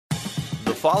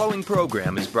following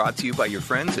program is brought to you by your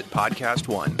friends at Podcast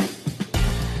One.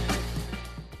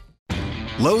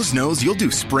 Lowe's knows you'll do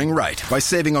spring right by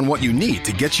saving on what you need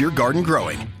to get your garden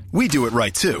growing. We do it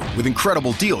right, too, with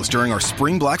incredible deals during our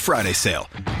Spring Black Friday sale,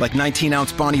 like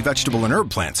 19-ounce Bonnie vegetable and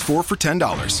herb plants, 4 for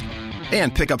 $10.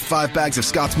 And pick up 5 bags of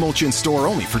Scott's Mulch in store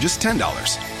only for just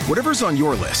 $10. Whatever's on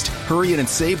your list, hurry in and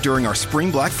save during our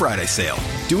Spring Black Friday sale.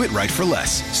 Do it right for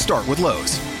less. Start with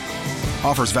Lowe's.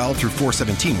 Offers valid through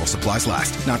 4/17 while supplies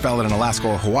last. Not valid in Alaska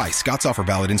or Hawaii. Scott's offer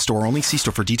valid in store only. See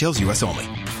store for details. U.S. only.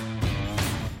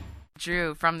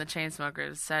 Drew from the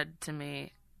Chainsmokers said to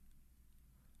me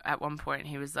at one point,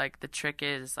 he was like, the trick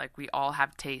is, like, we all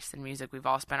have taste in music. We've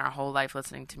all spent our whole life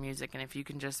listening to music, and if you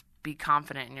can just be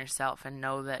confident in yourself and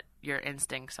know that your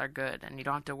instincts are good, and you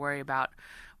don't have to worry about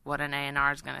what an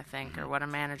A&R is going to think or what a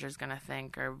manager is going to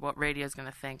think or what radio is going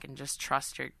to think, and just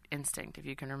trust your instinct. If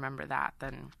you can remember that,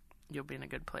 then you'll be in a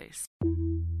good place.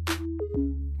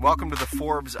 Welcome to the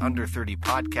Forbes Under 30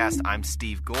 podcast. I'm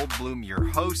Steve Goldblum, your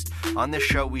host. On this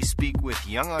show, we speak with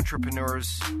young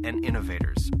entrepreneurs and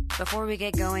innovators. Before we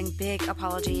get going, big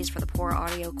apologies for the poor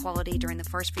audio quality during the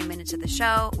first few minutes of the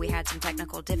show. We had some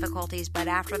technical difficulties, but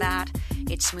after that,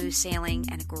 it's smooth sailing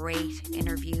and a great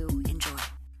interview. Enjoy.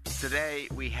 Today,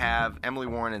 we have Emily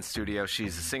Warren in studio.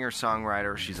 She's a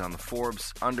singer-songwriter. She's on the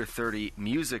Forbes Under 30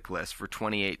 music list for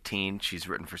 2018. She's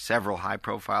written for several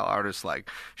high-profile artists like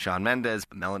Shawn Mendes,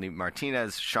 Melanie,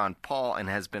 Martinez, Sean Paul, and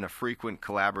has been a frequent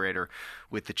collaborator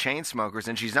with the Chainsmokers.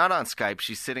 And she's not on Skype.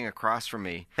 She's sitting across from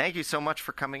me. Thank you so much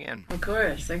for coming in. Of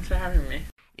course. Thanks for having me.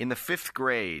 In the 5th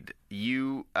grade,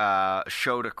 you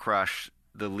showed a crush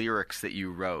the lyrics that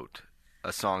you wrote,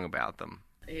 a song about them.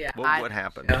 Yeah. What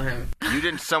happened? Show him. You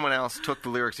didn't. Someone else took the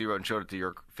lyrics you wrote and showed it to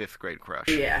your 5th grade crush.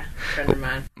 Yeah, a friend of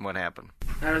mine. What happened?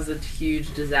 That was a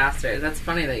huge disaster. That's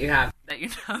funny that you know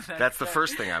that. That's the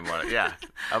first thing I wanted. Yeah,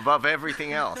 above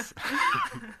everything else.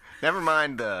 Never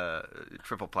mind the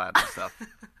triple platinum stuff.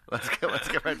 Let's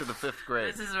get right to the 5th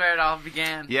grade. This is where it all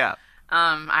began. Yeah.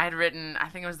 I had written. I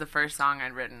think it was the first song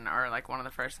I'd written, or like one of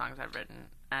the first songs I'd written,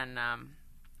 and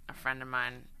a friend of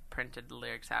mine printed the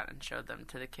lyrics out and showed them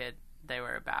to the kid they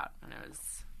were about, and it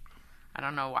was, I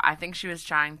don't know, I think she was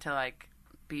trying to like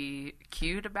be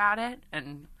cute about it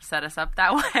and set us up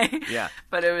that way. Yeah.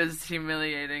 But it was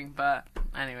humiliating. But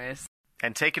anyways.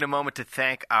 And taking a moment to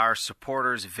thank our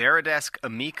supporters, Veridesk,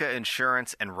 Amica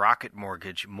Insurance, and Rocket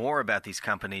Mortgage. More about these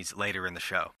companies later in the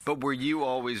show. But were you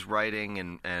always writing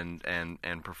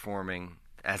and performing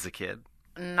as a kid?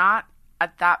 Not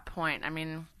at that point. I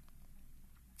mean,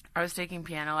 I was taking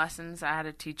piano lessons. I had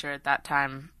a teacher at that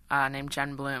time named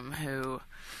Jen Bloom, who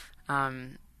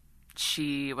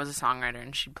she was a songwriter,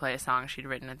 and she'd play a song she'd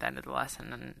written at the end of the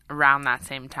lesson. And around that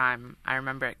same time, I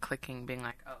remember it clicking, being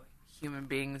like, oh, human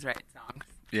beings write songs.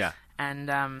 Yeah.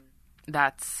 And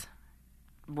that's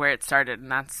where it started,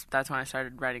 and that's when I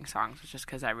started writing songs, was just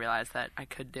because I realized that I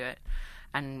could do it.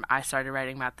 And I started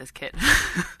writing about this kid.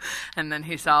 And then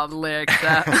he saw the lyrics.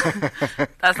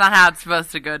 That's not how it's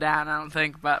supposed to go down, I don't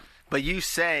think, but you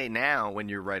say now when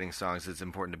you're writing songs it's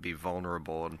important to be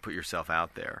vulnerable and put yourself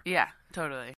out there. Yeah,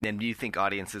 totally. And do you think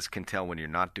audiences can tell when you're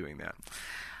not doing that?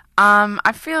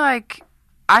 I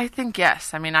think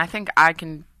yes. I mean, I think I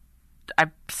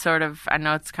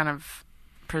know it's kind of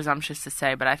presumptuous to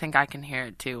say, but I think I can hear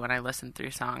it too when I listen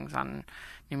through songs on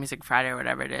New Music Friday or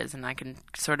whatever it is, and I can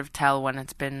sort of tell when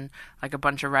it's been like a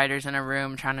bunch of writers in a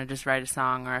room trying to just write a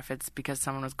song, or if it's because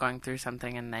someone was going through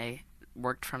something and they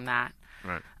worked from that.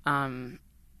 Right.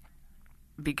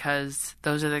 Because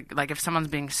those are like, if someone's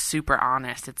being super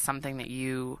honest, it's something that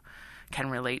you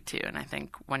can relate to, and I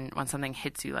think when something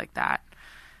hits you like that,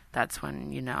 that's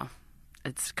when you know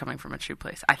it's coming from a true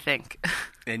place, I think.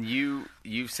 And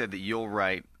you've said that you'll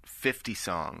write 50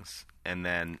 songs and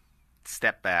then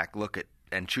step back, look at,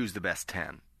 and choose the best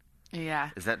 10. Yeah.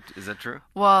 Is that true?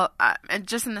 Well,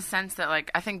 just in the sense that,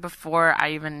 like, I think before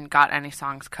I even got any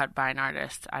songs cut by an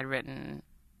artist, I'd written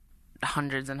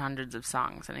hundreds and hundreds of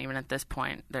songs, and even at this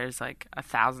point, there's like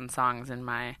 1,000 songs in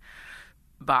my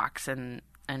box and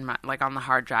my, like, on the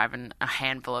hard drive, and a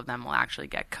handful of them will actually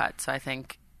get cut. So I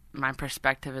think my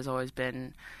perspective has always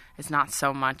been, it's not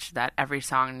so much that every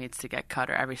song needs to get cut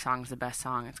or every song's the best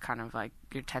song. It's kind of like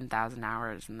your 10,000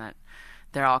 hours, and that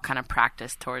they're all kind of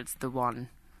practiced towards the one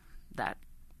that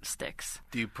sticks.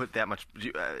 Do you put that much?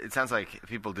 It sounds like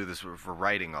people do this for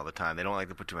writing all the time. They don't like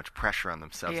to put too much pressure on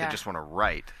themselves. Yeah. They just want to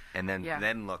write and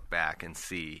then look back and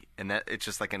see. And that it's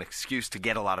just like an excuse to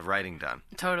get a lot of writing done.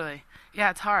 Totally.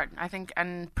 Yeah, it's hard. I think,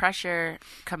 and pressure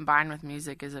combined with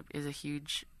music is a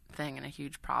huge thing and a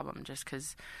huge problem, just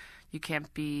because you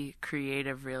can't be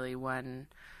creative really when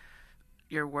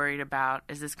you're worried about,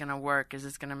 is this going to work? Is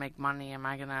this going to make money? Am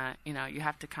I going to, you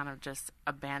have to kind of just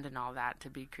abandon all that to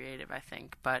be creative, I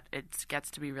think. But it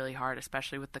gets to be really hard,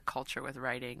 especially with the culture with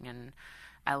writing and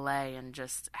LA and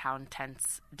just how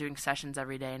intense doing sessions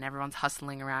every day and everyone's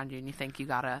hustling around you and you think you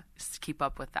got to keep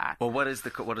up with that. Well, what does the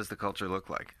culture look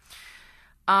like?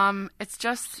 It's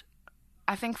just,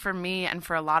 I think for me and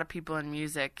for a lot of people in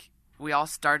music, we all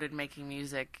started making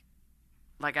music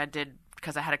like I did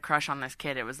because I had a crush on this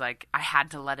kid. It was like I had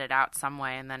to let it out some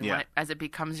way. And then as it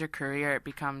becomes your career, it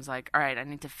becomes like, all right, I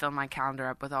need to fill my calendar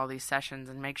up with all these sessions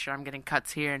and make sure I'm getting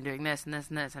cuts here and doing this and this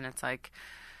and this. And it's like,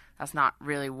 that's not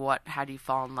really how do you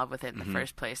fall in love with it in the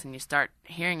first place? And you start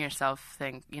hearing yourself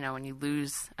think, when you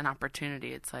lose an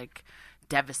opportunity, it's like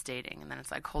devastating. And then it's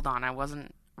like, hold on, I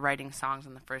wasn't writing songs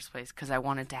in the first place because I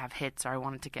wanted to have hits or I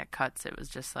wanted to get cuts. It was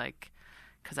just like,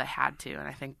 because I had to. And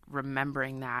I think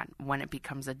remembering that when it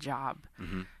becomes a job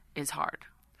is hard,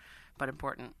 but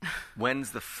important. When's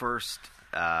the first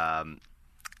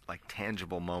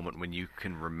tangible moment when you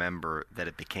can remember that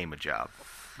it became a job?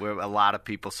 Where a lot of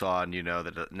people saw and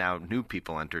that now new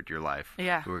people entered your life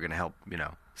who are going to help,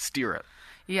 steer it.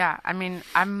 Yeah, I mean,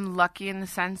 I'm lucky in the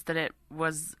sense that it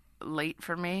was late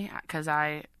for me because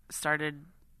I started...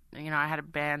 I had a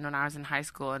band when I was in high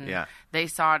school, and they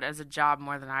saw it as a job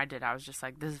more than I did. I was just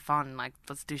like, this is fun. Like,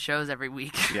 let's do shows every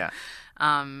week. Yeah.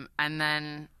 And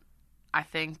then I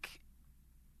think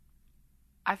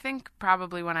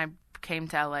probably when I came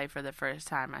to LA for the first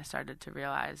time, I started to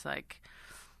realize, like,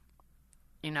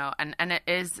 and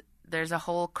there's a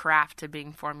whole craft to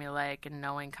being formulaic and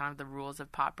knowing kind of the rules of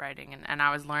pop writing. And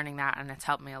I was learning that, and it's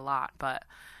helped me a lot. But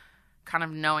kind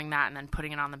of knowing that and then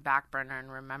putting it on the back burner and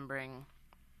remembering...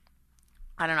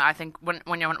 I don't know. I think when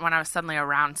I was suddenly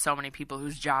around so many people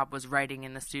whose job was writing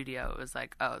in the studio, it was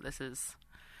like, oh, this is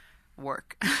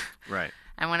work. Right.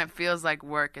 And when it feels like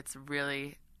work, it's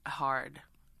really hard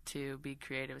to be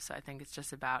creative. So I think it's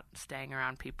just about staying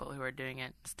around people who are doing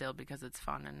it still because it's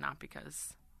fun and not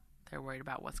because they're worried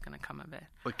about what's going to come of it.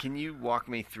 But can you walk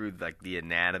me through the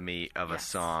anatomy of a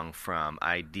song from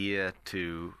idea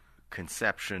to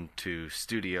conception to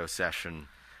studio session?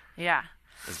 Yeah.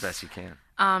 As best you can.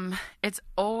 It's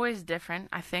always different,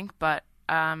 I think, but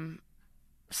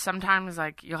sometimes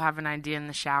like you'll have an idea in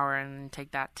the shower and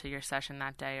take that to your session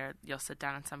that day, or you'll sit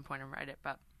down at some point and write it.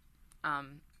 But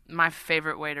my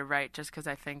favorite way to write, just because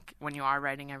I think when you are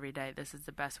writing every day, this is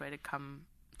the best way to come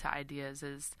to ideas,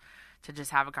 is to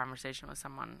just have a conversation with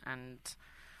someone and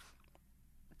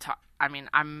talk. I mean,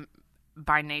 I'm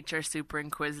by nature super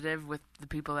inquisitive with the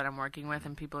people that I'm working with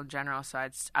and people in general, so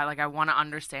I want to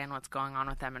understand what's going on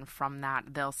with them, and from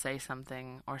that they'll say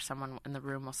something, or someone in the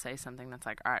room will say something that's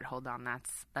like, all right, hold on,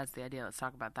 that's the idea, let's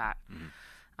talk about that.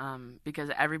 Because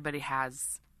everybody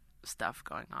has stuff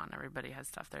going on, everybody has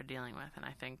stuff they're dealing with, and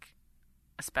I think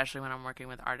especially when I'm working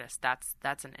with artists,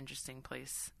 that's an interesting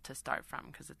place to start from,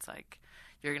 because it's like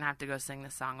you're gonna have to go sing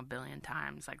the song 1 billion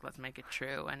times, like let's make it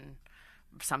true and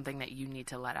something that you need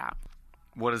to let out.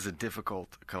 What does a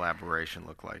difficult collaboration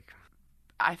look like?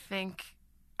 I think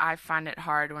I find it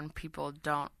hard when people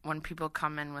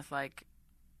come in with like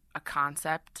a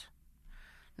concept.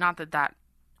 Not that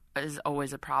is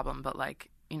always a problem, but like,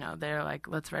 they're like,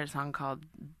 let's write a song called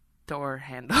Door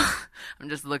Handle. I'm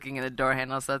just looking at a door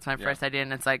handle, so that's my first idea,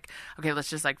 and it's like, okay, let's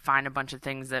just like find a bunch of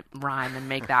things that rhyme and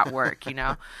make that work,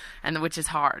 and which is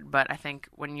hard. But I think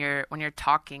when you're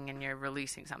talking and you're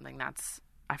releasing something,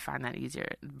 I find that easier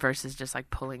versus just like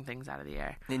pulling things out of the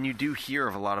air. And you do hear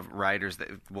of a lot of writers that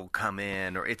will come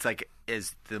in, or it's like,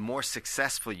 as the more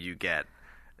successful you get,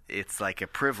 it's like a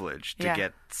privilege to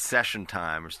get session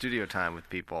time or studio time with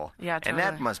people. Yeah, totally.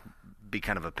 And that must be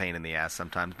kind of a pain in the ass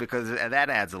sometimes, because that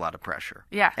adds a lot of pressure.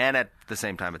 Yeah. And at the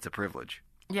same time, it's a privilege.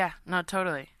 Yeah, no,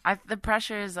 totally. The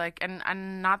pressure is like,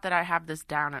 and not that I have this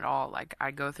down at all. Like,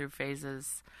 I go through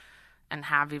phases, and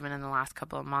have even in the last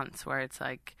couple of months, where it's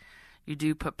like, you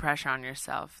do put pressure on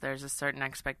yourself. There's a certain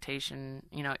expectation,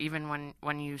 even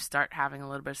when you start having a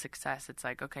little bit of success, it's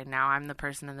like, okay, now I'm the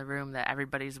person in the room that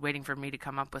everybody's waiting for me to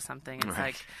come up with something. It's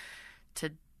right.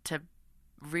 Like to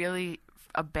really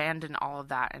abandon all of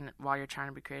that, and while you're trying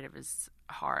to be creative, is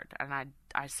hard. And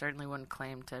I certainly wouldn't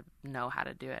claim to know how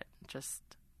to do it. Just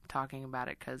talking about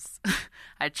it because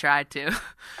I tried to.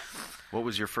 What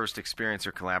was your first experience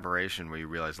or collaboration where you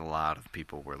realized a lot of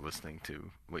people were listening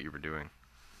to what you were doing?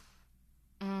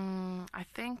 I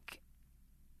think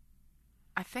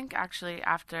actually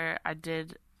after I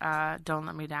did Don't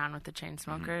Let Me Down with the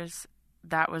Chainsmokers,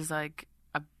 that was like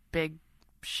a big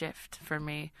shift for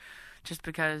me, just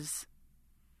because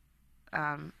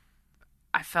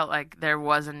I felt like there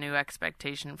was a new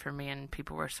expectation for me, and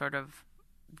people were sort of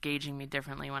gauging me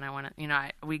differently when I went.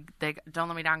 Don't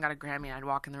Let Me Down got a Grammy, and I'd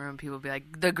walk in the room, people would be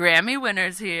like, "The Grammy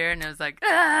winner's here," and it was like,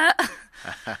 ah.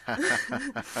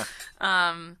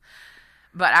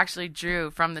 But actually,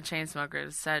 Drew from the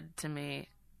Chainsmokers said to me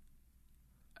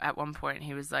at one point,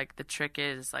 he was like, the trick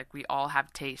is, like, we all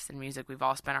have taste in music. We've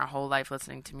all spent our whole life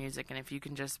listening to music, and if you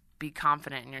can just be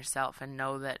confident in yourself and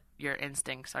know that your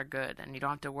instincts are good, and you don't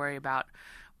have to worry about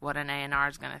what an A&R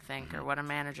is going to think or what a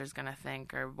manager is going to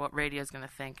think or what radio is going to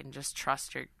think, and just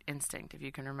trust your instinct. If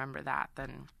you can remember that,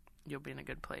 then you'll be in a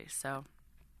good place. So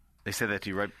they said that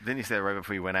to you didn't you say that right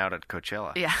before you went out at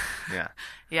Coachella? Yeah. Yeah.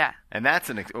 Yeah. And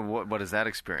that's what is that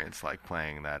experience like,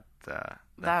 playing that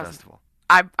festival?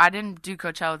 I didn't do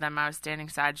Coachella with them. I was standing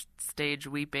stage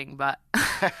weeping, but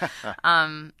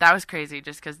that was crazy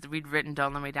just because we'd written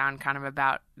Don't Let Me Down kind of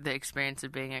about the experience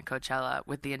of being at Coachella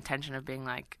with the intention of being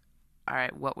like, all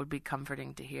right, what would be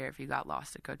comforting to hear if you got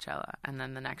lost at Coachella? And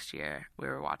then the next year we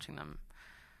were watching them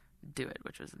do it,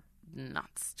 which was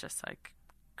nuts, just like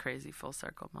crazy full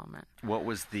circle moment. What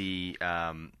was the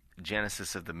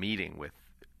genesis of the meeting with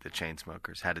the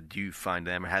Chainsmokers? How did you find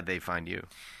them, or how did they find you?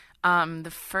 The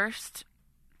first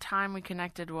time we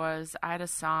connected was I had a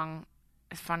song.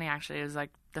 It's funny, actually. It was like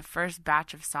the first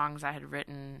batch of songs I had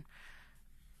written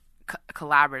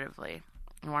collaboratively.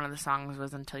 And one of the songs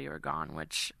was Until You Were Gone,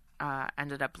 which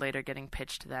ended up later getting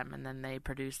pitched to them, and then they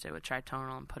produced it with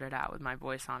Tritonal and put it out with my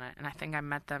voice on it. And I think I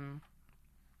met them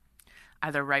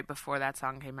either right before that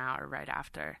song came out or right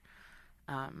after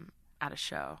at a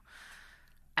show.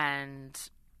 And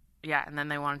yeah, and then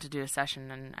they wanted to do a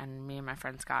session, and me and my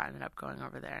friend Scott ended up going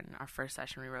over there, and our first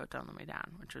session we wrote Don't Let Me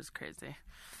Down, which was crazy.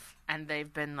 And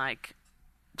they've been like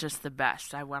just the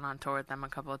best. I went on tour with them a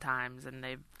couple of times, and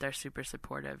they're super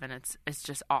supportive, and it's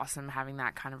just awesome having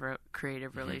that kind of a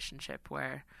creative relationship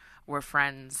where we're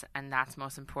friends, and that's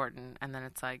most important. And then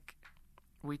it's like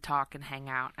we talk and hang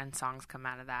out, and songs come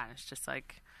out of that. It's just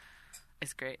like,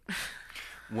 it's great.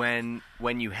 When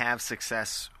you have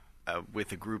success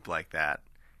with a group like that,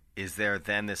 is there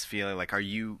then this feeling like, are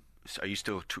you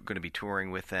still going to be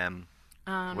touring with them?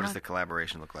 What does the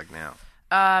collaboration look like now?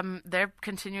 They're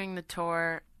continuing the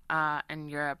tour in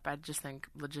Europe. I just think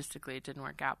logistically it didn't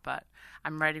work out, but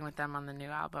I'm writing with them on the new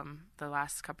album. The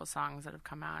last couple songs that have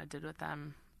come out I did with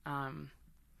them. And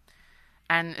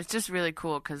it's just really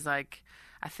cool because, like,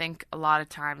 I think a lot of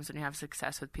times when you have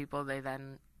success with people, they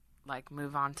then, like,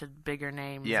 move on to bigger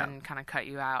names and kind of cut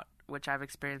you out, which I've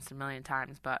experienced a million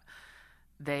times. But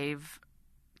they've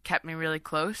kept me really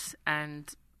close,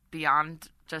 and beyond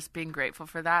just being grateful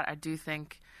for that, I do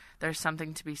think there's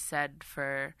something to be said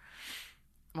for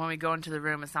when we go into the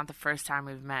room. It's not the first time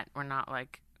we've met. We're not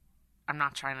like, I'm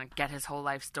not trying to get his whole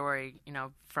life story,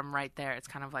 from right there. It's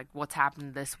kind of like, what's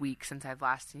happened this week since I've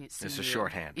last seen you. It's a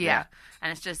shorthand. Yeah.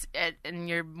 And it's just, and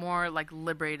you're more like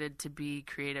liberated to be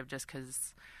creative just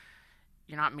because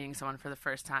you're not meeting someone for the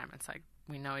first time. It's like,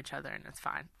 we know each other, and it's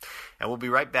fine. And we'll be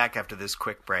right back after this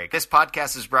quick break. This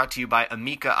podcast is brought to you by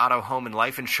Amica Auto, Home, and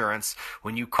Life Insurance.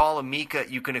 When you call Amica,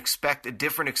 you can expect a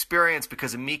different experience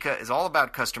because Amica is all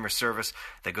about customer service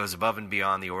that goes above and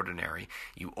beyond the ordinary.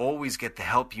 You always get the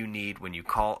help you need when you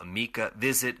call Amica.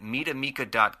 Visit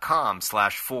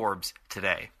meetamica.com/Forbes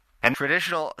today. And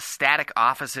traditional static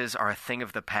offices are a thing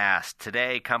of the past.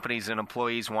 Today, companies and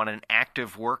employees want an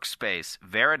active workspace.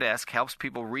 Veridesk helps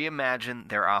people reimagine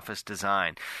their office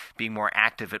design. Being more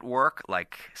active at work,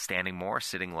 like standing more,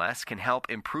 sitting less, can help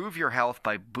improve your health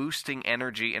by boosting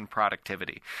energy and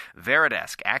productivity.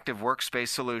 Veridesk active workspace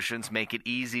solutions make it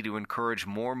easy to encourage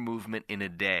more movement in a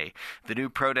day. The new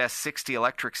ProDesk 60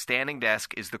 electric standing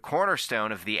desk is the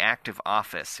cornerstone of the active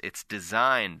office. It's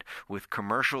designed with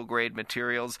commercial-grade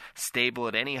materials, stable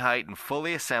at any height, and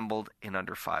fully assembled in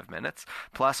under 5 minutes.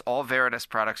 Plus, all Veridesk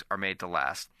products are made to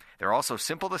last. They're also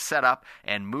simple to set up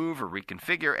and move or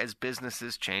reconfigure as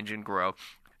businesses change and grow.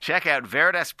 Check out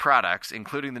Veridesk products,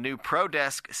 including the new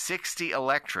ProDesk 60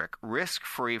 Electric,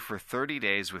 risk-free for 30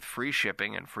 days with free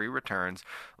shipping and free returns.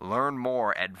 Learn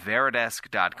more at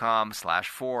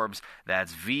veridesk.com/Forbes.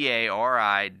 That's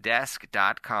VARI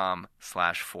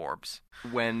desk.com/Forbes.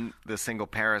 When the single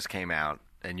Paris came out,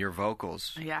 and your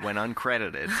vocals went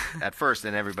uncredited at first,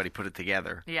 and everybody put it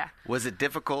together. Yeah. Was it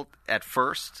difficult at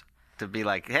first to be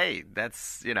like, hey,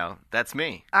 that's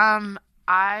me? Not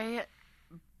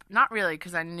really,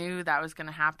 because I knew that was going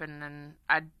to happen, and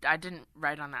I didn't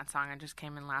write on that song. I just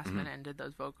came in last minute and did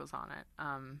those vocals on it.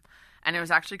 And it was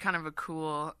actually kind of a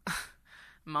cool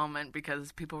moment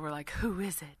because people were like, who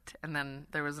is it? And then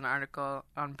there was an article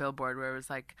on Billboard where it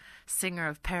was like, singer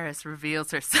of Paris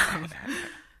reveals herself.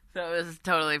 So it was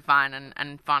totally fun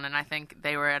and fun. And I think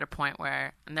they were at a point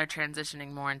where, and they're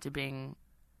transitioning more into being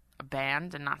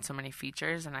band and not so many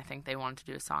features, and I think they wanted to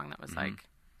do a song that was like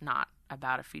not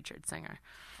about a featured singer.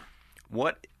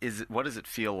 What does it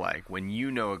feel like when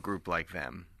you know a group like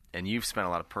them and you've spent a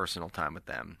lot of personal time with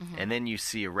them, and then you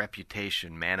see a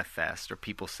reputation manifest, or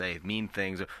people say mean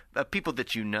things, or people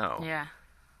that you know? Yeah.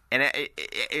 And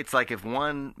it's like if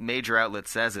one major outlet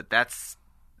says it,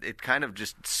 it kind of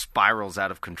just spirals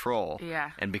out of control.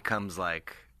 Yeah. And becomes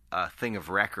like a thing of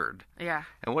record. Yeah.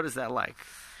 And what is that like?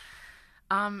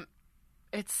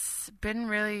 It's been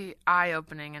really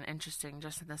eye-opening and interesting,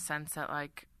 just in the sense that,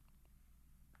 like,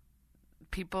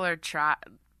 people are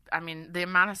the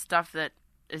amount of stuff that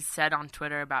is said on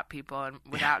Twitter about people, and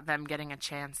without them getting a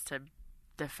chance to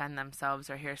defend themselves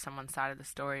or hear someone's side of the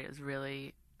story, is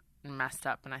really messed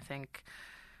up. And I think,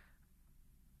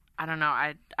 I don't know,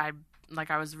 I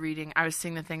was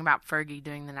seeing the thing about Fergie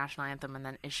doing the national anthem and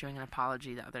then issuing an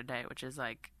apology the other day, which is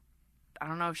like, I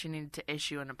don't know if she needed to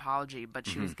issue an apology, but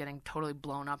she was getting totally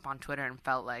blown up on Twitter and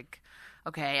felt like,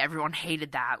 okay, everyone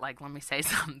hated that, like, let me say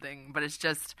something. But it's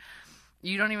just,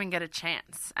 you don't even get a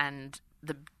chance. And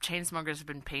the Chainsmokers have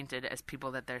been painted as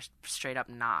people that they're straight up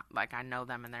not. Like, I know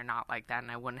them and they're not like that,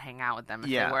 and I wouldn't hang out with them if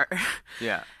they were.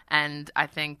 Yeah. And I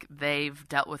think they've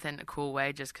dealt with it in a cool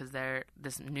way, just because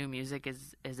this new music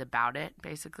is about it,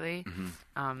 basically,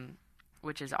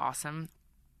 which is awesome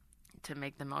to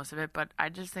make the most of it. But I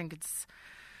just think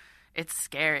it's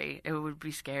scary. It would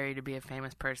be scary to be a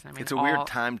famous person. I mean, it's a weird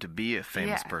time to be a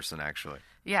famous person, actually.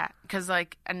 Yeah, because,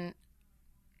 like, and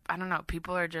I don't know,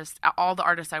 people are just, all the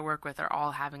artists I work with are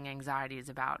all having anxieties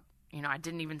about, you know, I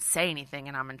didn't even say anything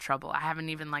and I'm in trouble. I haven't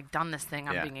even, like, done this thing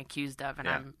I'm being accused of, and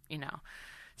I'm, you know,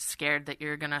 scared that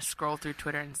you're going to scroll through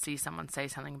Twitter and see someone say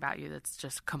something about you that's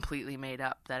just completely made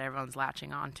up, that everyone's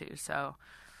latching onto. So,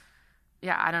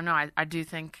 yeah, I don't know. I do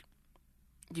think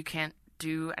you can't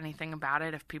do anything about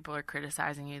it if people are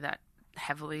criticizing you that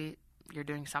heavily. You're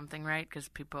doing something right, because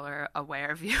people are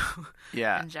aware of you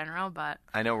in general. But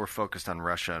I know we're focused on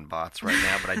Russia and bots right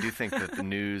now, but I do think that the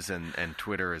news and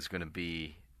Twitter is going to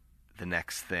be the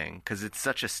next thing, because it's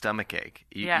such a stomach ache.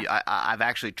 I've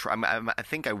actually tried. I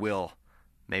think I will,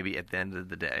 maybe at the end of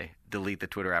the day, delete the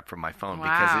Twitter app from my phone,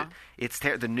 because it's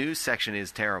the news section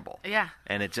is terrible. Yeah,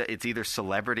 and it's either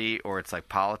celebrity or it's like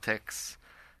politics.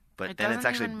 But it then doesn't it's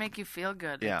actually even make you feel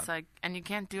good. Yeah. It's like, and you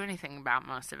can't do anything about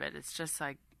most of it. It's just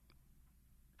like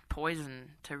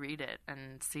poison to read it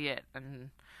and see it. And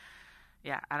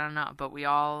yeah, I don't know, but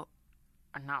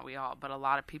but a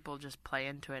lot of people just play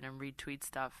into it and retweet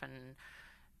stuff and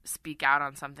speak out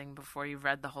on something before you've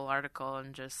read the whole article,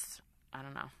 and just, I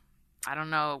don't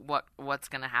know what's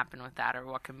going to happen with that or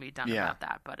what can be done about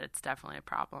that, but it's definitely a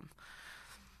problem.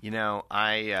 You know,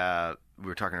 we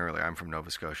were talking earlier, I'm from Nova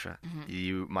Scotia.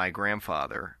 My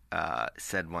grandfather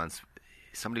said once,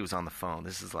 somebody was on the phone,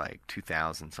 this is like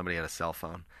 2000, somebody had a cell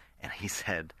phone, and he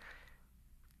said,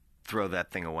 throw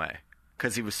that thing away.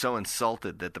 Because he was so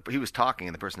insulted that he was talking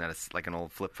and the person had like an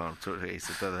old flip phone. So he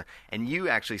said, and you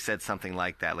actually said something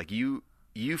like that. Like you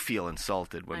feel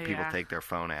insulted when people take their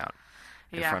phone out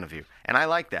in front of you. And I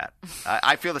like that.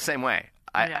 I feel the same way.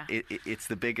 It's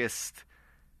the biggest,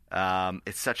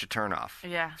 it's such a turnoff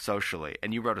socially.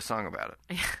 And you wrote a song about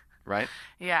it. Right?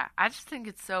 Yeah, I just think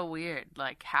it's so weird,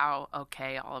 like, how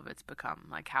okay all of it's become.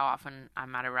 Like, how often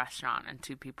I'm at a restaurant and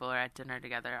two people are at dinner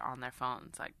together on their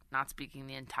phones, like, not speaking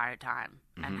the entire time,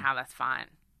 and how that's fine.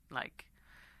 Like,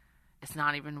 it's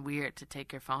not even weird to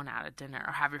take your phone out at dinner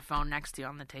or have your phone next to you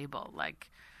on the table.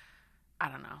 Like, I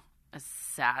don't know. It's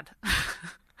sad.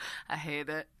 I hate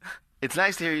it. It's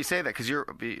nice to hear you say that, because you're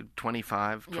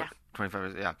 25? Yeah.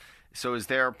 25, yeah. So is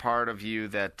there a part of you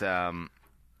that...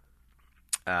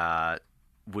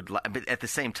 but at the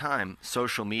same time,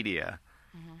 social media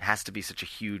has to be such a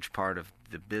huge part of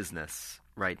the business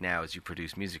right now as you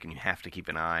produce music, and you have to keep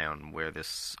an eye on where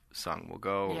this song will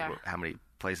go, or how many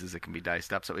places it can be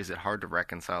diced up. So is it hard to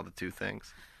reconcile the two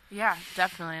things? Yeah,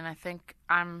 definitely. And I think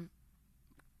I'm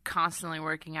constantly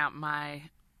working out my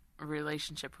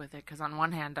relationship with it, because on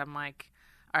one hand, I'm like,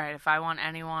 all right, if I want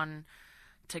anyone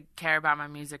to care about my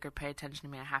music or pay attention to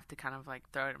me, I have to kind of like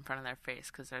throw it in front of their face,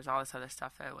 because there's all this other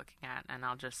stuff they're looking at, and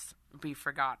I'll just be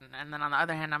forgotten. And then on the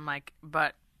other hand, I'm like,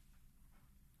 but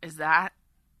is that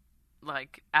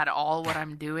like at all what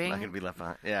I'm doing? Not gonna be left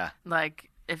behind. Yeah. Like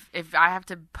if I have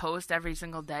to post every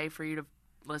single day for you to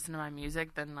listen to my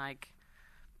music, then like,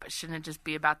 but shouldn't it just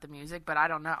be about the music? But I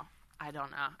don't know,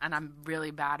 and I'm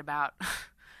really bad about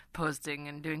posting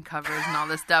and doing covers and all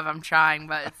this stuff. I'm trying,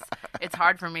 but it's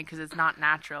hard for me because it's not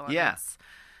natural.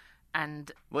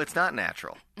 And well, it's not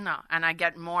natural. No, and I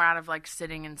get more out of like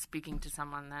sitting and speaking to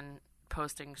someone than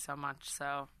posting so much.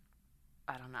 So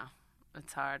I don't know.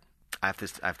 It's hard. I have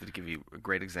to give you a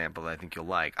great example that I think you'll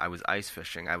like. I was ice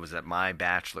fishing. I was at my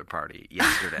bachelor party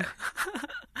yesterday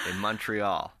in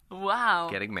Montreal. Wow.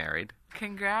 Getting married.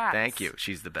 Congrats. Thank you.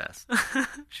 She's the best.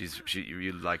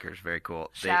 You like her. She's very cool.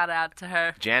 Shout out to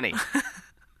her. Jenny.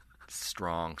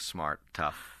 Strong, smart,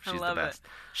 tough. She's I love the best.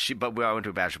 But I went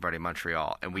to a bachelor party in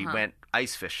Montreal, and we went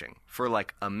ice fishing for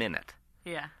like a minute.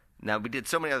 Yeah. Now, we did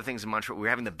so many other things in Montreal. We were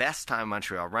having the best time in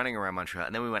Montreal, running around Montreal.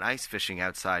 And then we went ice fishing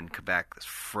outside in Quebec, this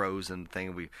frozen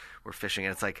thing. We were fishing,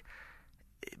 and it's like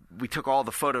we took all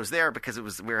the photos there because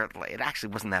it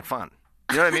actually wasn't that fun.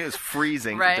 You know what I mean? It was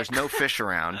freezing. Right. There's no fish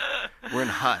around. We're in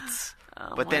huts.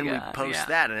 But then we post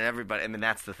that, and everybody. I mean,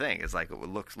 that's the thing. It's like,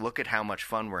 look at how much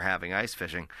fun we're having ice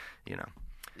fishing. You know.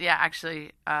 Yeah,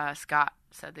 actually, Scott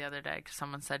said the other day, because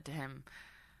someone said to him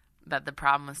that the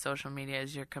problem with social media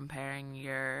is you're comparing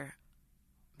your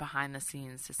behind the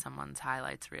scenes to someone's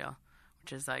highlights reel,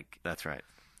 which is like... That's right.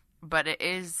 But it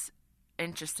is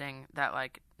interesting that,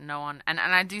 like, no one... And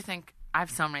I do think... I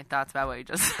have so many thoughts about what you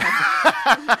just said.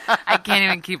 I can't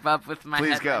even keep up with my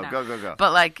Please head go. right now. Go.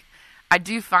 But, like, I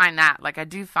do find that. Like, I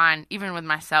do find, even with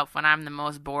myself, when I'm the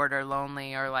most bored or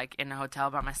lonely or, like, in a hotel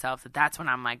by myself, that's when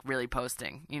I'm, like, really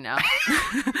posting, you know?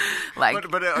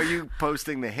 Like, but are you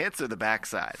posting the hits or the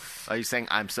backside? Are you saying,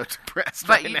 I'm so depressed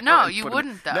but right you, now? no, you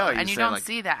wouldn't, though. No, and you say, don't like,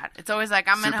 see that. It's always like,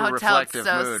 I'm in a super hotel, it's reflective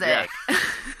so mood, sick. yeah.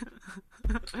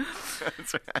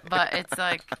 That's right. But it's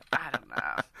like, I don't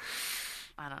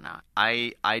know.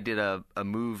 I did a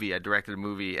movie. I directed a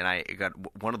movie, and I got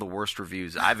one of the worst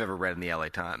reviews I've ever read in the LA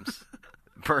Times.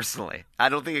 Personally, I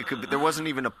don't think it could. There wasn't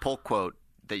even a pull quote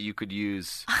that you could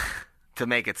use to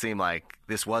make it seem like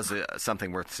this was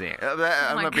something worth seeing.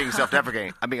 I'm not being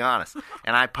self-deprecating. I'm being honest,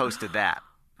 and I posted that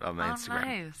on my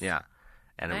Instagram. Nice. Yeah,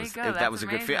 and There it you go. that That's was a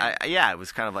good amazing. feel. Yeah, it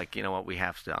was kind of like, you know what, we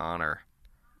have to honor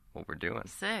what we're doing.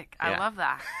 Sick. Yeah. I love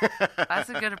that. That's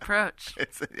a good approach.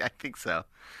 I think so.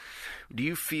 Do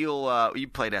you feel you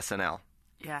played SNL?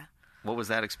 Yeah. What was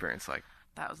that experience like?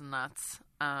 That was nuts.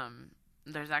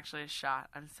 There's actually a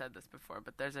shot, I've said this before,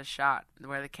 but there's a shot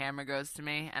where the camera goes to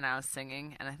me and I was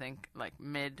singing, and I think like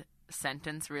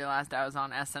mid-sentence realized I was on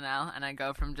SNL, and I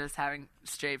go from just having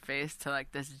straight face to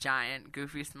like this giant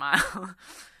goofy smile.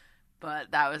 But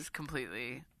that was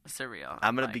completely surreal.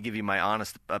 I'm going to give you my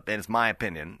honest, and it's my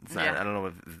opinion. It's not, Yeah. I don't know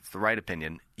if it's the right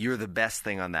opinion. You're the best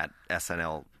thing on that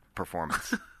SNL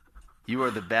performance. You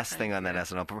are the best thing on that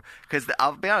SNL performance. Because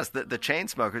I'll be honest, the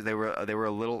Chainsmokers, they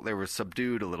were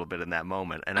subdued a little bit in that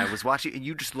moment, and I was watching, and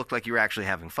you just looked like you were actually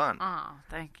having fun. Oh,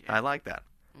 thank you. I like that.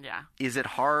 Yeah. Is it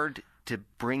hard to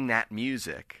bring that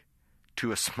music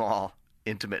to a small,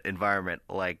 intimate environment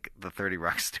like the 30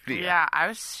 Rock studio? Yeah, I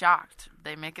was shocked.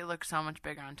 They make it look so much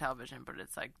bigger on television, but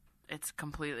it's like, it's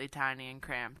completely tiny and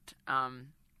cramped. I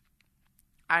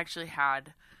actually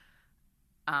had,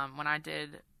 when I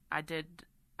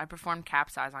performed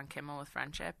Capsize on Kimmel with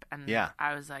Friendship, and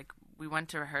I was like, we went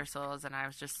to rehearsals, and I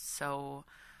was just so,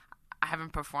 I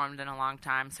haven't performed in a long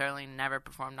time, certainly never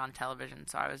performed on television,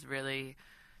 so I was really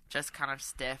just kind of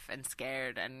stiff and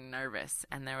scared and nervous,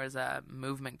 and there was a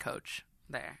movement coach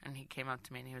there, and he came up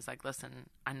to me and he was like, listen,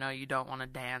 I know you don't want to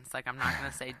dance, like, I'm not going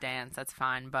to say dance, that's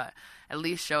fine, but at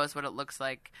least show us what it looks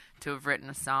like to have written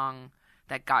a song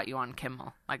that got you on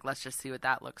Kimmel. Like, let's just see what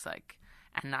that looks like.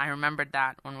 And I remembered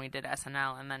that when we did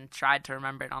SNL, and then tried to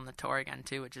remember it on the tour again,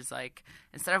 too, which is like,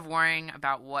 instead of worrying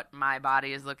about what my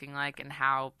body is looking like and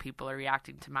how people are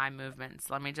reacting to my movements,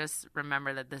 let me just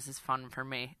remember that this is fun for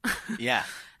me. Yeah.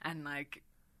 And, like,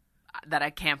 that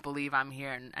I can't believe I'm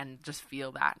here, and just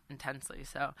feel that intensely.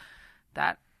 So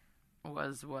that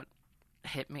was what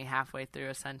hit me halfway through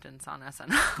a sentence on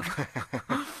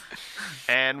SNL.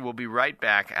 And we'll be right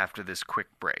back after this quick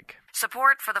break.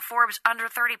 Support for the Forbes Under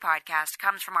 30 podcast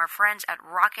comes from our friends at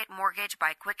Rocket Mortgage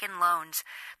by Quicken Loans,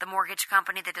 the mortgage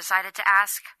company that decided to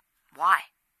ask, why?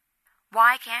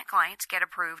 Why can't clients get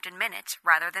approved in minutes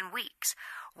rather than weeks?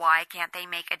 Why can't they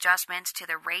make adjustments to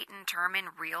the rate and term in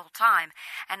real time?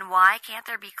 And why can't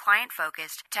there be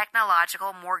client-focused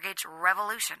technological mortgage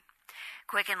revolution?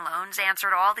 Quicken Loans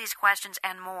answered all these questions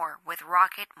and more with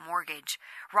Rocket Mortgage.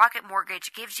 Rocket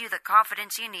Mortgage gives you the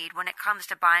confidence you need when it comes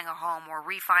to buying a home or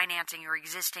refinancing your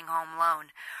existing home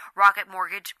loan. Rocket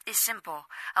Mortgage is simple,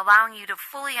 allowing you to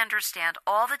fully understand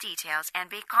all the details and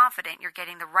be confident you're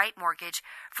getting the right mortgage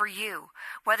for you,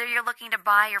 whether you're looking to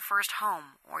buy your first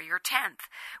home or your 10th.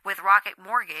 With Rocket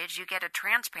Mortgage, you get a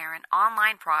transparent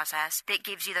online process that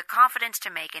gives you the confidence to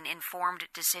make an informed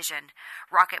decision.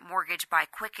 Rocket Mortgage by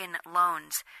Quicken Loans.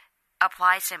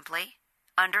 Apply simply,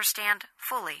 understand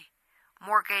fully,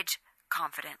 mortgage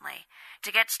confidently.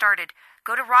 To get started,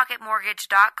 go to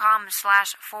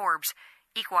rocketmortgage.com/Forbes.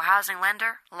 Equal housing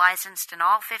lender, licensed in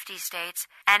all 50 states,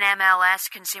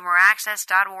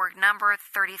 NMLSconsumeraccess.org number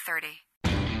 3030.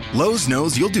 Lowe's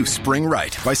knows you'll do spring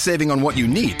right by saving on what you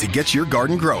need to get your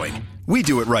garden growing. We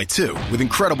do it right, too, with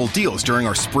incredible deals during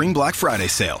our Spring Black Friday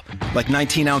sale, like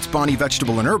 19-ounce Bonnie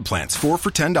vegetable and herb plants, 4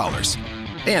 for $10.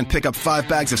 And pick up 5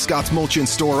 bags of Scott's mulch in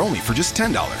store only for just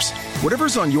 $10.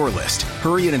 Whatever's on your list,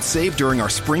 hurry in and save during our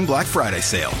Spring Black Friday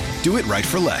sale. Do it right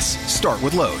for less. Start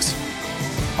with Lowe's.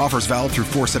 Offers valid through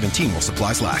 4/17 while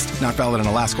supplies last. Not valid in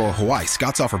Alaska or Hawaii.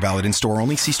 Scott's offer valid in store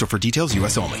only. See store for details.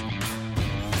 U.S. only.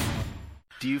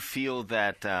 Do you feel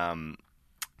that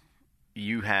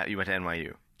you went to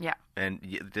NYU? Yeah. And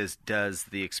does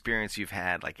the experience you've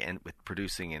had, like with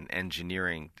producing and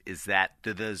engineering,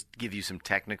 do those give you some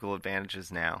technical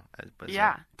advantages now?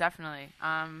 Yeah, definitely.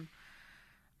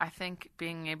 I think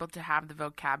being able to have the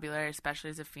vocabulary, especially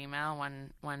as a female,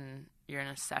 when you're in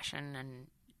a session and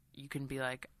you can be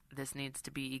like, this needs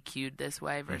to be EQ'd this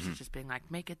way versus just being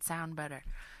like, make it sound better,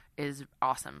 is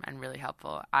awesome and really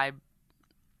helpful. I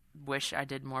wish I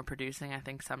did more producing. I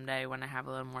think someday when I have a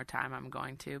little more time, I'm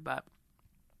going to, but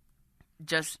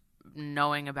just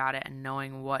knowing about it and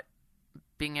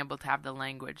being able to have the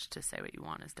language to say what you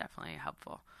want is definitely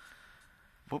helpful.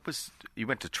 You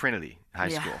went to Trinity High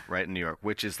School, right, in New York,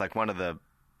 which is like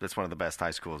that's one of the best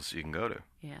high schools you can go to.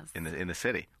 Yes. In the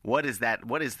city. What is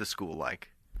the school like?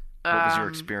 What was your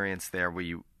experience there? Were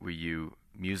you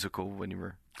musical when you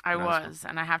were? I was,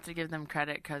 and I have to give them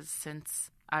credit because since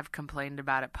I've complained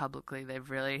about it publicly, they've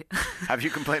really. Have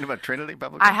you complained about Trinity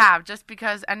publicly? I have, just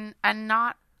because, and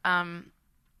not.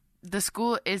 The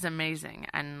school is amazing,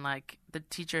 and like the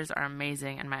teachers are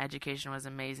amazing, and my education was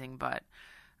amazing. But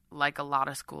like a lot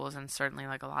of schools, and certainly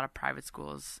like a lot of private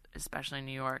schools, especially in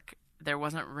New York, there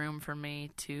wasn't room for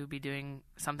me to be doing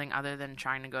something other than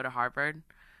trying to go to Harvard.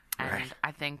 And right.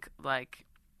 I think like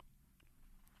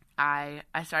I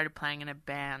started playing in a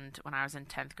band when I was in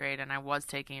 10th grade, and I was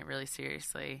taking it really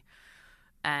seriously,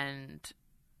 and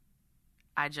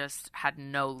I just had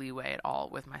no leeway at all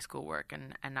with my schoolwork,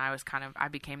 and I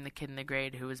became the kid in the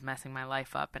grade who was messing my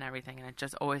life up and everything, and it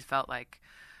just always felt like,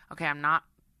 okay, I'm not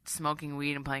smoking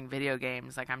weed and playing video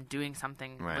games, like I'm doing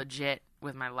something legit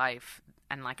with my life,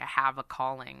 and like I have a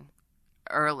calling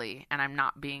early, and I'm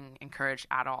not being encouraged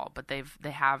at all. But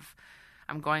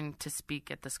I'm going to speak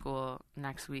at the school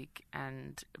next week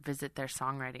and visit their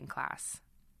songwriting class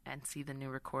and see the new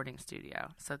recording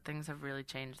studio. So things have really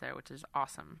changed there, which is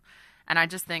awesome. And I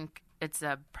just think it's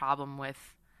a problem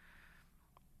with,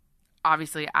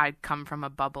 obviously I come from a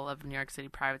bubble of New York City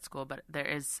private school, but there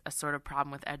is a sort of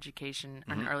problem with education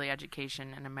and early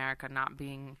education in America not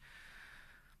being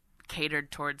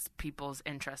catered towards people's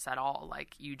interests at all.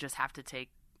 Like you just have to take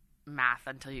math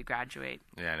until you graduate.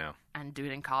 Yeah, I know. And do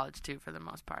it in college too, for the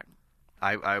most part.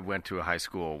 I went to a high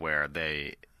school where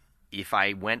if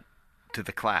I went to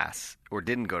the class or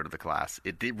didn't go to the class,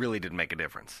 it really didn't make a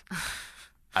difference.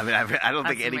 I mean, I don't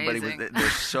think anybody was.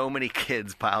 There's so many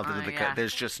kids piled into the class.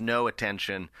 There's just no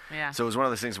attention. Yeah. So it was one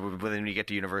of those things where when you get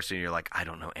to university and you're like, I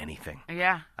don't know anything.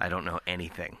 Yeah. I don't know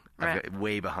anything. Right. I'm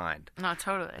way behind. No,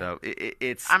 totally. So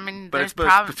it's. I mean, but there's it's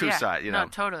both two sides. You know. No,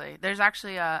 totally. There's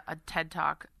actually a TED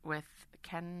Talk with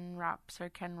Ken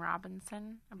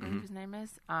Robinson, I believe his name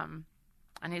is. And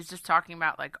he's just talking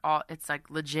about like it's like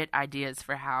legit ideas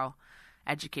for how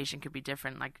education could be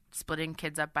different. Like splitting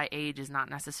kids up by age is not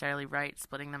necessarily right.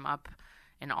 Splitting them up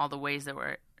in all the ways that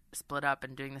we're split up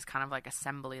and doing this kind of like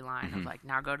assembly line of like,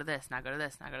 now go to this, now go to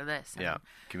this, now go to this. And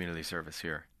community service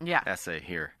here. Yeah. Essay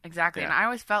here. Exactly. Yeah. And I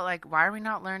always felt like, why are we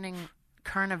not learning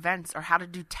current events or how to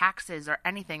do taxes or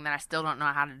anything that I still don't know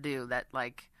how to do that,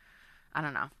 like, I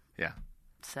don't know. Yeah.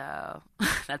 So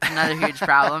that's another huge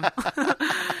problem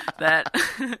that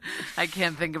I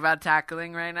can't think about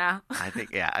tackling right now. I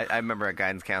think, I remember a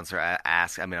guidance counselor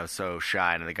asked, I was so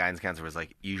shy, and the guidance counselor was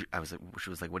like, she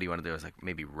was like, what do you want to do? I was like,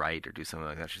 maybe write or do something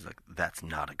like that. She's like, that's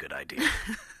not a good idea.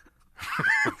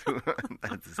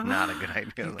 That's not a good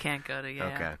idea. You can't go to,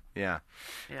 Okay, yeah.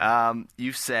 Yeah.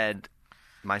 You said,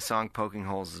 my song Poking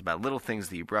Holes is about little things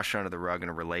that you brush under the rug in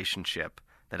a relationship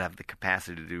that have the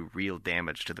capacity to do real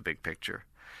damage to the big picture.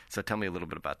 So tell me a little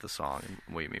bit about the song and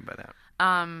what you mean by that.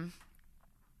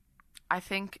 I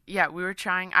think, we were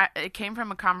trying. It came from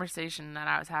a conversation that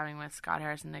I was having with Scott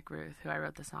Harris and Nick Ruth, who I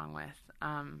wrote the song with.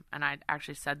 And I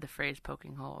actually said the phrase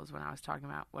poking holes when I was talking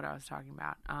about what I was talking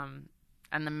about.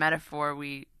 And the metaphor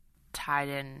we tied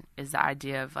in is the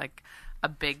idea of like a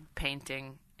big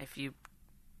painting. If you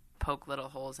poke little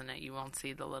holes in it, you won't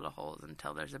see the little holes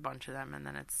until there's a bunch of them, and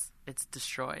then it's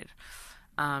destroyed.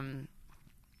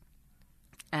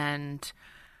 And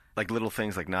Like little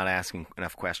things like not asking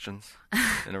enough questions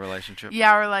in a relationship?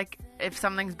 Yeah, or like if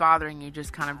something's bothering you,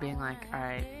 just kind of being like, all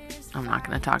right, I'm not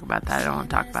going to talk about that. I don't want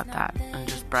to talk about that. And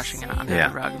just brushing it under the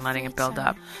rug and letting it build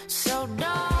up. So don't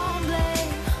blame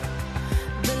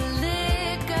the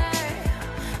liquor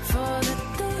for the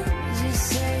things you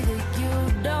say that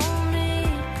you don't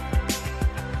mean.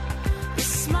 The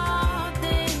small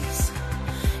things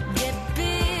get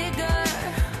bigger.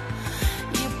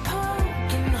 You're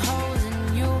poking holes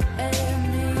in you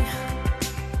and me.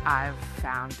 I've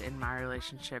found in my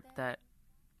relationship that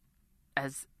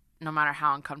no matter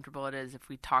how uncomfortable it is, if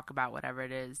we talk about whatever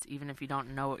it is, even if you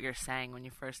don't know what you're saying when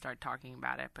you first start talking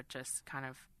about it, but just kind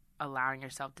of allowing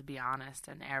yourself to be honest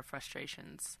and air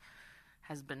frustrations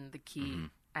has been the key. Mm-hmm.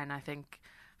 And I think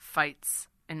fights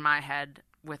in my head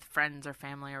with friends or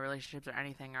family or relationships or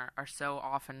anything are so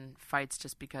often fights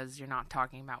just because you're not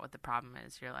talking about what the problem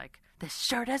is. You're like, this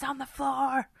shirt is on the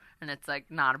floor. And it's like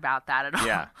not about that at all.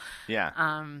 Yeah. Yeah.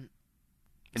 And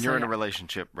you're in a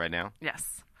relationship right now?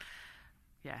 Yes.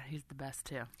 Yeah, he's the best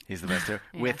too. He's the best too?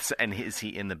 Yeah. And is he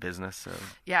in the business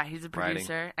of Yeah, he's a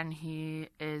producer, writing? And he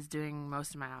is doing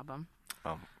most of my album.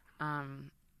 Oh.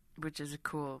 Which is a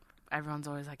cool... Everyone's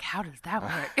always like, how does that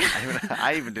work?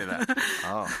 I even do that.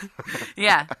 Oh.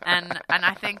 Yeah, and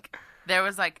I think there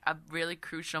was like a really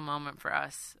crucial moment for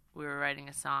us. We were writing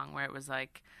a song where it was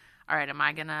like, all right, am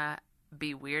I going to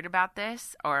be weird about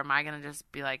this, or am I going to just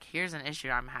be like, here's an issue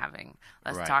I'm having.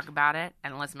 Let's talk about it,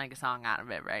 and let's make a song out of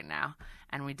it right now.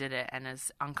 And we did it, and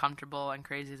as uncomfortable and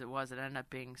crazy as it was, it ended up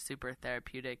being super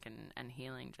therapeutic and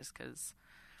healing, just because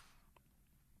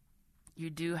you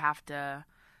do have to,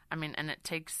 I mean, and it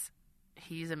takes,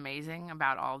 he's amazing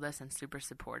about all this and super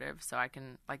supportive, so I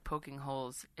can, like, poking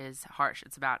holes is harsh.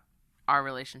 It's about our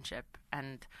relationship,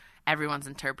 and everyone's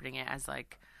interpreting it as,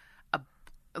 like,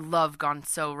 love gone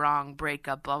so wrong,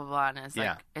 breakup, blah, blah, blah. And it's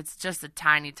like, it's just a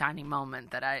tiny, tiny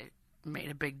moment that I made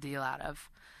a big deal out of.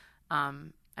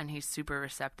 And he's super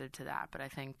receptive to that. But I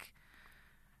think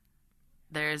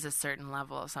there is a certain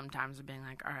level of sometimes of being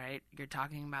like, all right, you're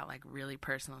talking about like really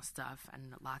personal stuff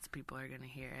and lots of people are going to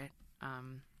hear it.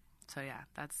 So yeah,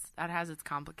 that has its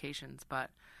complications, but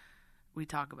we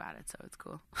talk about it, so it's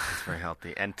cool. It's very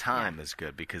healthy. And time is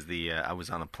good because I was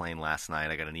on a plane last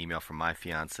night. I got an email from my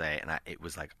fiance, and it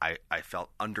was like I felt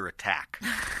under attack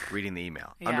reading the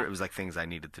email. It was like things I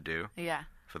needed to do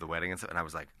for the wedding and stuff. And I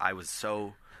was like, I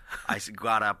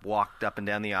got up, walked up and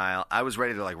down the aisle. I was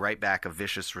ready to like write back a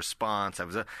vicious response.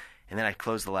 And then I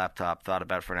closed the laptop, thought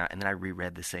about it for an hour, and then I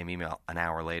reread the same email an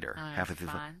hour later, halfway through,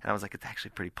 and I was like, it's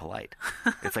actually pretty polite.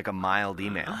 It's like a mild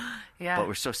email, but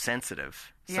we're so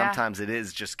sensitive. Yeah. Sometimes it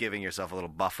is just giving yourself a little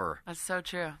buffer. That's so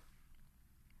true.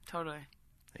 Totally.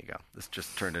 There you go. This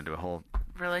just turned into a whole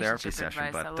relationship therapy session.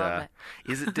 Advice. But I love it.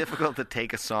 Is it difficult to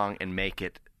take a song and make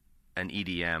it an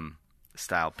EDM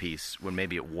style piece when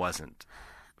maybe it wasn't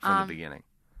from the beginning?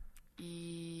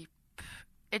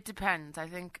 It depends. I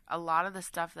think a lot of the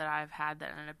stuff that I've had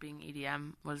that ended up being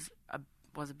EDM was a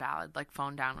ballad. Like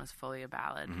Phone Down was fully a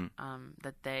ballad. Mm-hmm.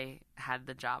 That they had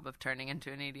the job of turning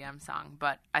into an EDM song.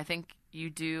 But I think you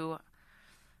do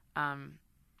have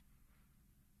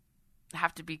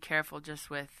to be careful just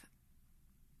with,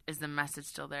 is the message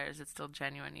still there? Is it still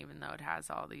genuine, even though it has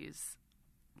all these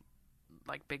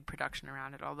like big production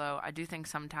around it? Although I do think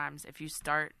sometimes if you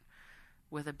start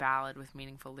with a ballad with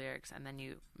meaningful lyrics and then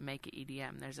you make it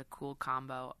EDM, there's a cool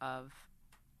combo of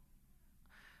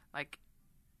like,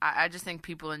 I just think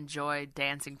people enjoy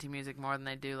dancing to music more than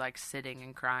they do like sitting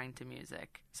and crying to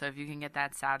music. So if you can get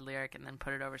that sad lyric and then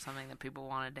put it over something that people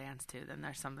want to dance to, then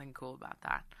there's something cool about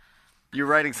that. You're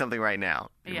writing something right now.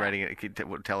 You're writing it.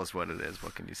 Tell us what it is.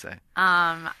 What can you say?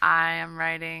 I am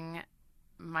writing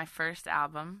my first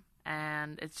album,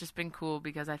 and it's just been cool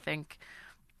because I think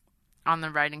on the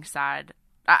writing side,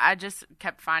 I just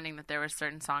kept finding that there were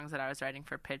certain songs that I was writing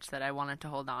for pitch that I wanted to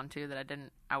hold on to that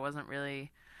I wasn't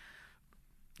really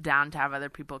down to have other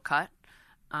people cut.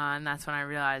 And that's when I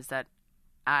realized that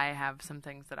I have some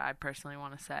things that I personally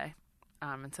want to say.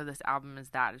 And so this album is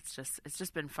that. It's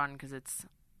just been fun because it's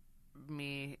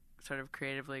me sort of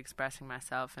creatively expressing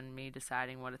myself and me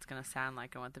deciding what it's going to sound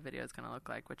like and what the video is going to look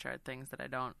like, which are things that I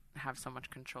don't have so much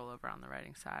control over on the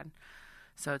writing side.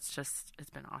 So it's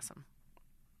been awesome.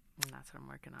 And that's what I'm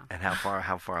working on. And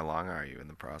how far along are you in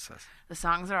the process? The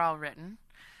songs are all written,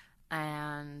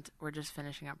 and we're just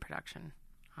finishing up production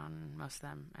on most of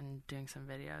them and doing some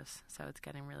videos. So it's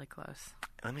getting really close.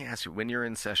 Let me ask you, when you're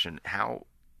in session, how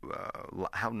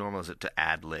normal is it to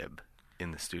ad-lib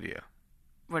in the studio?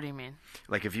 What do you mean?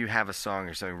 Like if you have a song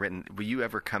or something written, will you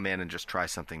ever come in and just try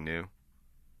something new?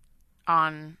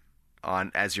 On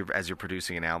As you're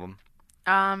producing an album?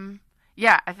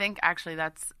 Yeah, I think actually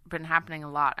that's been happening a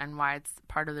lot, and why it's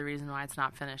part of the reason why it's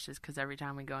not finished is because every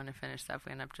time we go in to finish stuff,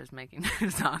 we end up just making new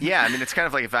songs. Yeah, I mean, it's kind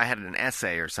of like if I had an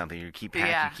essay or something, you keep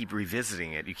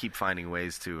revisiting it, you keep finding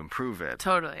ways to improve it.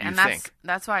 Totally, and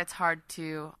that's why it's hard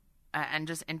to, and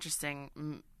just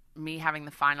interesting. Me having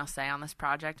the final say on this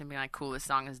project and being like, cool, this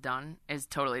song is done, is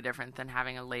totally different than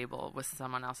having a label with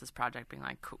someone else's project being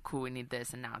like, cool, we need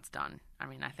this, and now it's done. I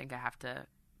mean, I think I have to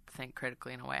think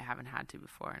critically in a way I haven't had to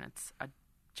before, and it's a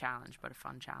challenge, but a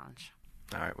fun challenge.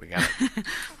 All right, we got it.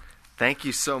 Thank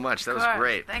you so much. That was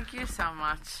great. Thank you so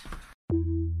much.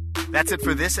 That's it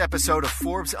for this episode of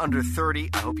Forbes Under 30.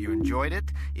 I hope you enjoyed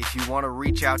it. If you want to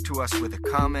reach out to us with a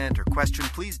comment or question,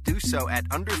 please do so at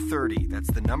under 30.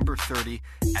 That's the number 30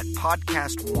 at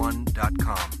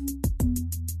podcast1.com.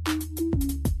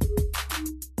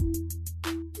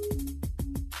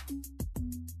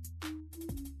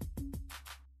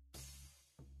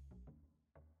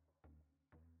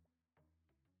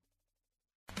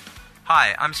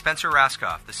 Hi, I'm Spencer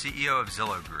Raskoff, the CEO of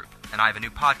Zillow Group, and I have a new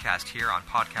podcast here on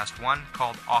Podcast One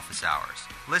called Office Hours.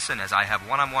 Listen as I have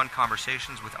one-on-one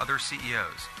conversations with other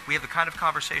CEOs. We have the kind of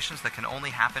conversations that can only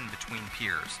happen between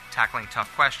peers, tackling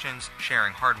tough questions,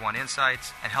 sharing hard-won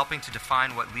insights, and helping to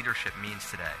define what leadership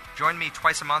means today. Join me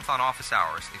twice a month on Office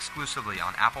Hours, exclusively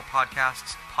on Apple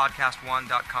Podcasts,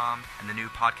 podcast1.com, and the new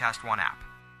Podcast One app.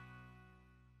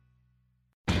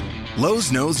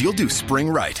 Lowe's knows you'll do spring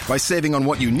right by saving on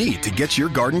what you need to get your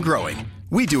garden growing.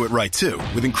 We do it right, too,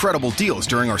 with incredible deals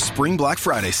during our Spring Black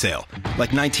Friday sale, like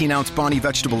 19-ounce Bonnie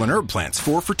vegetable and herb plants,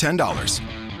 4 for $10.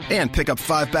 And pick up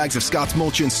 5 bags of Scott's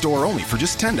mulch in-store only for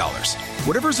just $10.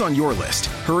 Whatever's on your list,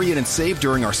 hurry in and save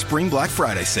during our Spring Black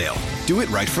Friday sale. Do it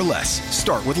right for less.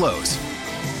 Start with Lowe's.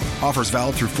 Offers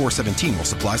valid through 4/17 while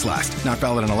supplies last. Not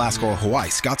valid in Alaska or Hawaii.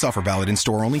 Scott's offer valid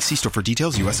in-store only. See store for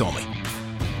details. U.S. only.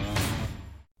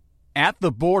 At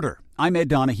the border, I'm Ed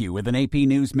Donahue with an AP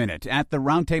News Minute. At the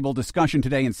roundtable discussion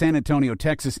today in San Antonio,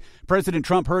 Texas, President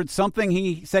Trump heard something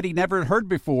he said he never heard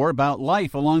before about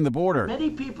life along the border. Many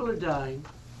people are dying,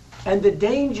 and the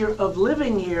danger of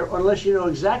living here, unless you know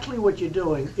exactly what you're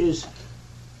doing, is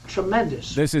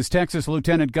tremendous. This is Texas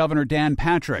Lieutenant Governor Dan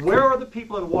Patrick. Where are the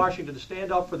people in Washington to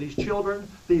stand up for these children,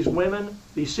 these women,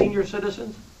 these senior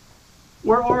citizens?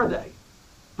 Where are they?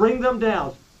 Bring them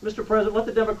down. Mr. President, let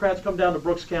the Democrats come down to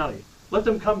Brooks County. Let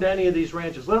them come to any of these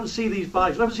ranches. Let them see these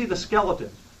bodies. Let them see the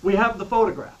skeletons. We have the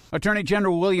photographs. Attorney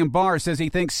General William Barr says he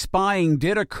thinks spying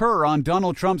did occur on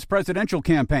Donald Trump's presidential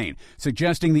campaign,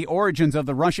 suggesting the origins of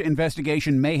the Russia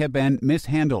investigation may have been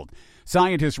mishandled.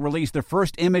 Scientists released the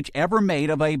first image ever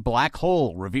made of a black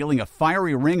hole, revealing a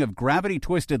fiery ring of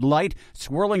gravity-twisted light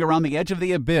swirling around the edge of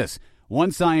the abyss.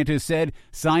 One scientist said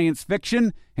science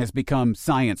fiction has become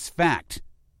science fact.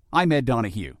 I'm Ed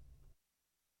Donahue.